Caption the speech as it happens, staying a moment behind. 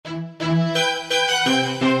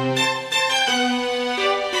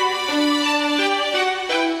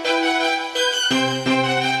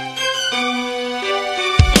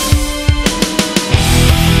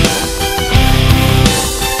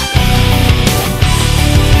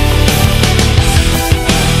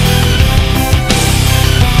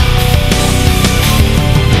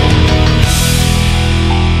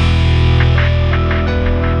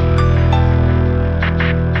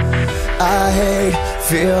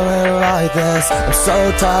feeling like this. I'm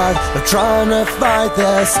so tired of trying to fight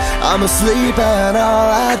this. I'm asleep and all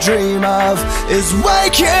I dream of is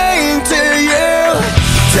waking to you.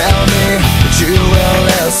 Tell me that you will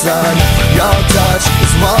listen. Your touch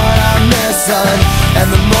is what I'm missing, and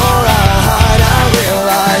the more I hide I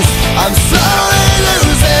realize I'm slowly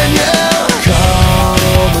losing you.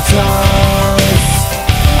 Comatose,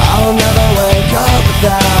 I'll never wake up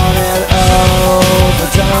without an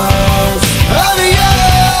overdose of you.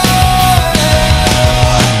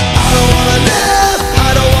 I don't wanna live, I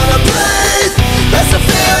don't wanna breathe, best to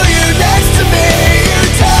feel you next to me. You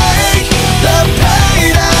take the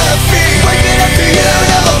pain I feel. Waking up to you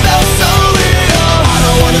never felt so real. I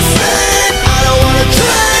don't wanna sleep, I don't wanna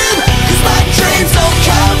dream, 'cause my dreams don't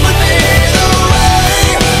come with me. The way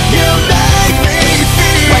you make me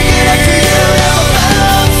feel. Waking up to you never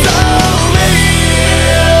felt so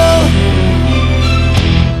real.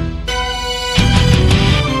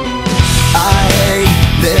 I hate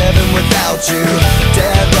living without you,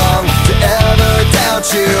 dead wrong to ever doubt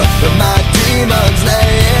you, but my demons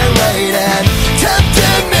lay in wait and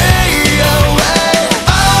tempting me away.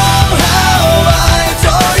 Oh, how I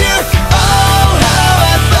adore you, oh, how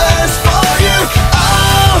I thirst for you,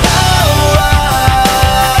 oh, how I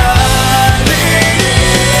need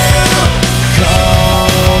you.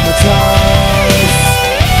 Comatose,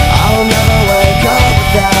 I'll never wake up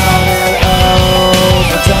without an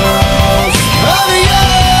overdose of you.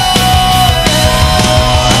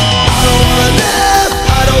 I don't wanna live,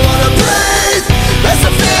 I don't wanna breathe, best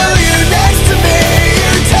to feel you next to me.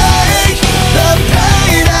 You take the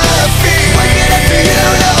pain I feel. Waking up to you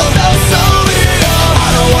never felt so real. I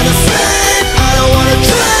don't wanna sleep, I don't wanna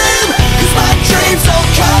dream, 'cause my dreams don't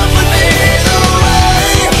come with me. The way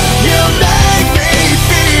you make me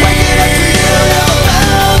feel. Waking up to you never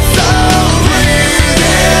felt so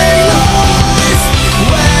breathing lies.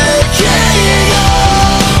 Waking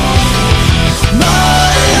up, my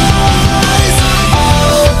eyes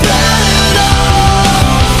open up.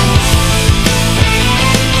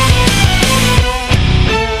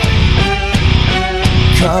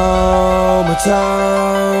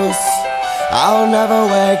 Comatose, I'll never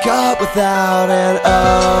wake up without an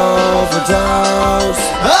overdose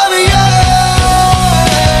of you.